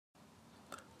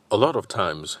A lot of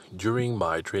times during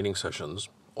my training sessions,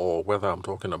 or whether I'm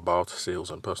talking about sales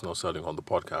and personal selling on the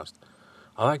podcast,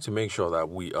 I like to make sure that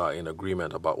we are in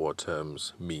agreement about what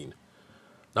terms mean.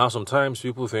 Now, sometimes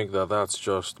people think that that's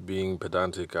just being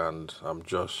pedantic and I'm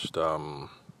just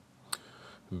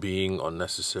being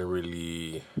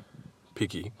unnecessarily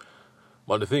picky.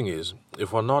 But the thing is,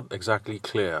 if we're not exactly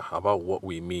clear about what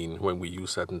we mean when we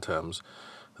use certain terms,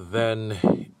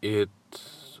 then it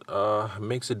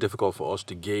makes it difficult for us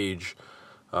to gauge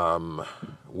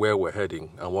where we're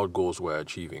heading and what goals we're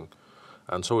achieving.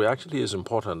 And so it actually is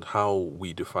important how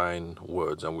we define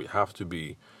words, and we have to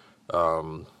be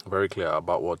very clear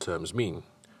about what terms mean.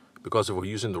 Because if we're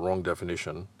using the wrong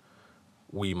definition,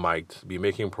 we might be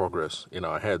making progress in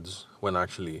our heads when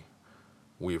actually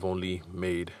we've only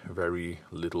made very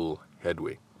little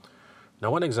headway.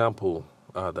 Now, one example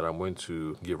that I'm going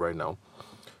to give right now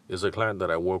is a client that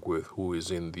I work with who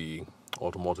is in the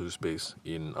automotive space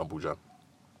in Abuja.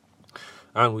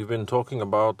 And we've been talking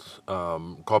about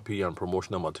copy and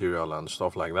promotional material and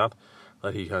stuff like that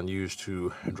he can use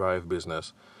to drive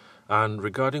business. And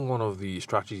regarding one of the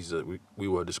strategies that we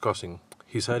were discussing,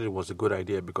 he said it was a good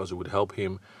idea because it would help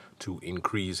him to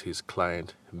increase his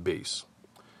client base.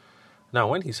 Now,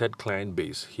 when he said client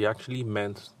base, he actually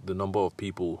meant the number of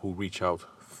people who reach out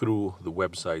through the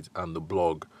website and the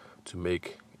blog to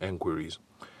make enquiries.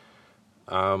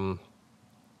 Now,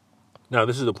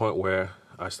 this is the point where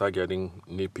I start getting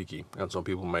nitpicky, and some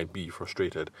people might be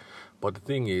frustrated. But the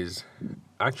thing is,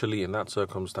 actually, in that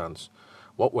circumstance,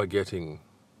 what we're getting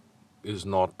is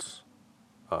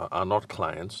are not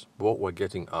clients. What we're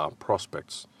getting are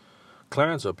prospects.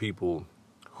 Clients are people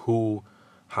who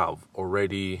have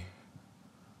already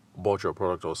bought your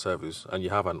product or service, and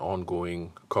you have an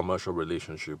ongoing commercial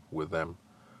relationship with them.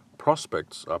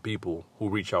 Prospects are people who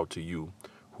reach out to you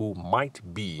who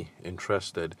might be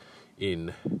interested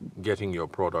in getting your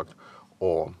product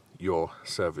or your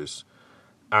service.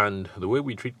 And the way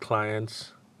we treat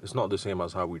clients is not the same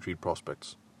as how we treat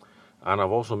prospects. And I've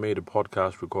also made a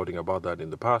podcast recording about that in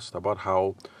the past, about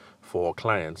how for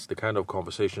clients, the kind of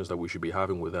conversations that we should be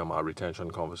having with them are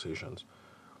retention conversations.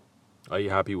 Are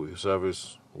you happy with your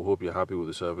service? We hope you're happy with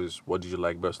the service. What did you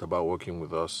like best about working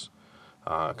with us?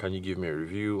 Can you give me a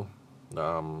review?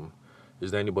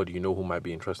 Is there anybody you know who might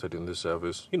be interested in this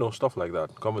service? Stuff like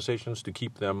that. Conversations to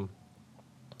keep them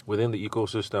within the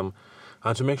ecosystem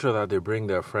and to make sure that they bring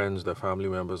their friends, their family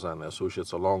members, and their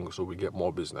associates along so we get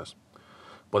more business.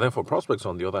 But then for prospects,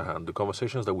 on the other hand, the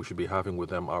conversations that we should be having with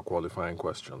them are qualifying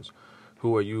questions.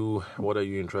 Who are you? What are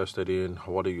you interested in?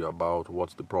 What are you about?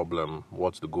 What's the problem?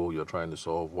 What's the goal you're trying to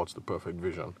solve? What's the perfect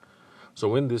vision?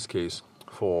 So in this case,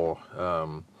 for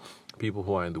people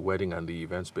who are in the wedding and the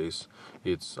event space,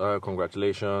 it's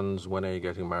congratulations, when are you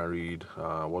getting married?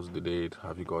 What's the date?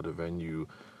 Have you got a venue?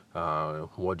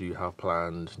 What do you have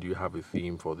planned? Do you have a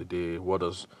theme for the day? What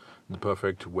does the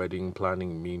perfect wedding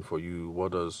planning mean for you?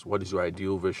 What is your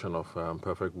ideal vision of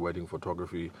perfect wedding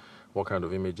photography? What kind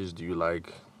of images do you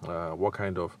like? What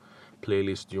kind of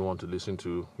playlist do you want to listen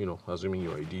to? Assuming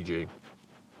you're a DJ.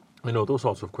 Those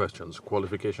sorts of questions,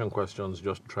 qualification questions,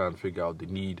 just to try and figure out the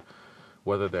need,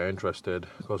 whether they're interested,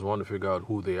 because we want to figure out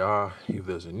who they are, if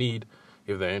there's a need,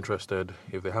 if they're interested,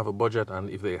 if they have a budget, and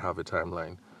if they have a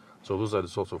timeline. So those are the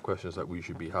sorts of questions that we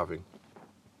should be having.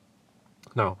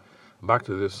 Now, back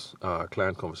to this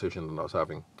client conversation that I was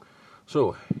having.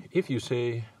 So, if you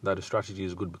say that a strategy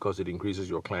is good because it increases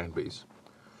your client base,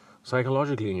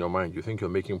 psychologically in your mind, you think you're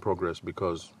making progress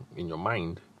because in your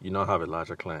mind, you now have a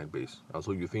larger client base. And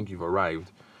so you think you've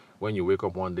arrived when you wake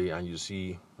up one day and you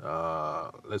see,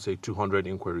 let's say, 200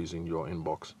 inquiries in your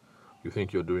inbox. You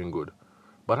think you're doing good.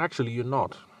 But actually, you're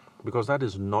not, because that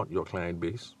is not your client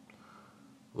base.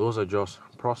 Those are just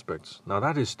prospects. Now,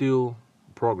 that is still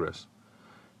progress.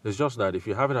 It's just that if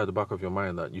you have it at the back of your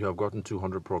mind that you have gotten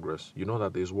 200 progress, you know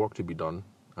that there's work to be done,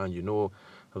 and you know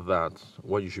that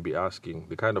what you should be asking,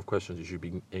 the kind of questions you should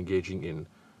be engaging in,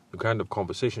 the kind of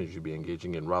conversations you should be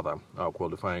engaging in, rather, are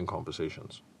qualifying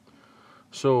conversations.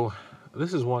 So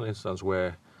this is one instance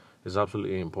where it's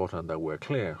absolutely important that we're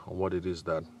clear on what it is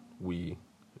that we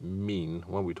mean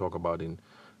when we talk about in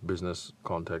business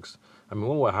context. When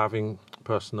we're having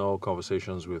personal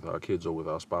conversations with our kids or with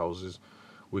our spouses,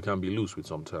 we can be loose with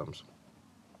some terms.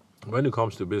 When it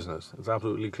comes to business, it's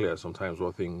absolutely clear sometimes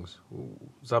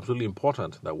it's absolutely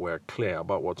important that we're clear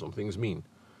about what some things mean.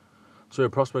 So a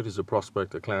prospect is a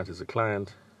prospect, a client is a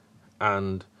client,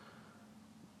 and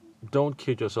don't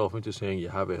kid yourself into saying you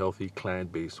have a healthy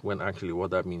client base when actually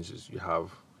what that means is you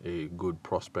have a good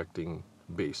prospecting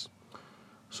base.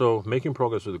 So making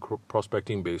progress with the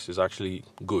prospecting base is actually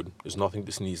good. It's nothing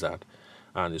to sneeze at.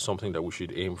 and it's something that we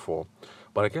should aim for.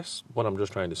 But I guess what I'm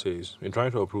just trying to say is, in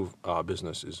trying to improve our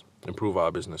businesses,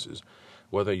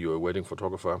 whether you're a wedding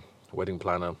photographer, wedding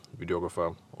planner,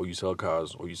 videographer, or you sell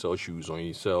cars, or you sell shoes, or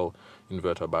you sell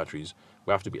inverter batteries,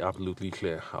 we have to be absolutely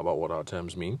clear about what our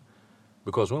terms mean.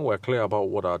 Because when we're clear about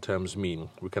what our terms mean,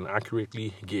 we can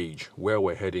accurately gauge where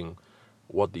we're heading,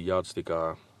 what the yardsticks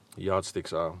are,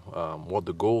 what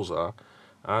the goals are,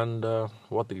 and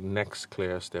what the next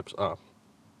clear steps are.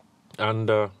 And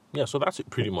so that's it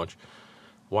pretty much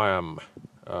why I'm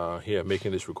here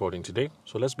making this recording today.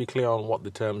 So let's be clear on what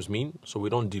the terms mean so we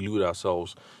don't delude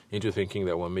ourselves into thinking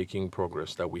that we're making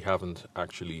progress that we haven't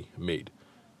actually made.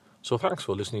 So thanks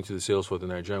for listening to the Sales for the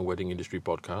Nigerian Wedding Industry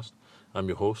podcast. I'm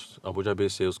your host,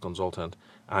 Abuja-based sales consultant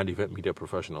and event media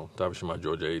professional, Tavishima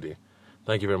George Ayede.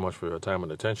 Thank you very much for your time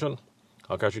and attention.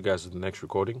 I'll catch you guys at the next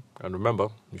recording. And remember,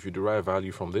 if you derive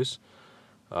value from this,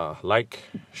 like,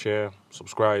 share,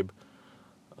 subscribe,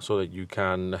 so that you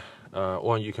can,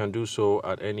 you can do so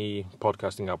at any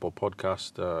podcasting app or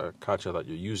podcast catcher that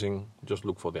you're using. Just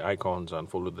look for the icons and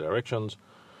follow the directions.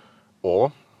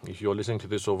 Or if you're listening to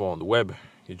this over on the web,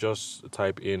 you just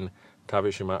type in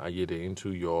Tavishima Ayede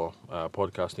into your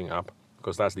podcasting app,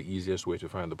 because that's the easiest way to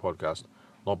find the podcast,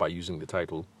 not by using the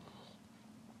title.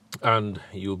 And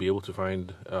you'll be able to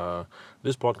find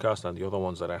this podcast and the other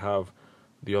ones that I have.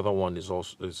 The other one is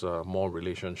also more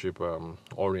relationship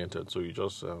oriented, so you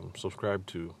just subscribe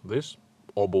to this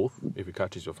or both if it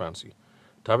catches your fancy.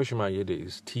 Tavishima Ayede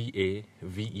is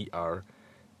Tavershima,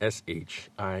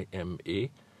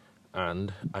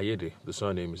 and Ayede, the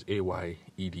surname, is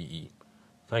Ayede.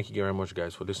 Thank you very much,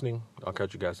 guys, for listening. I'll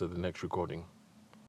catch you guys at the next recording.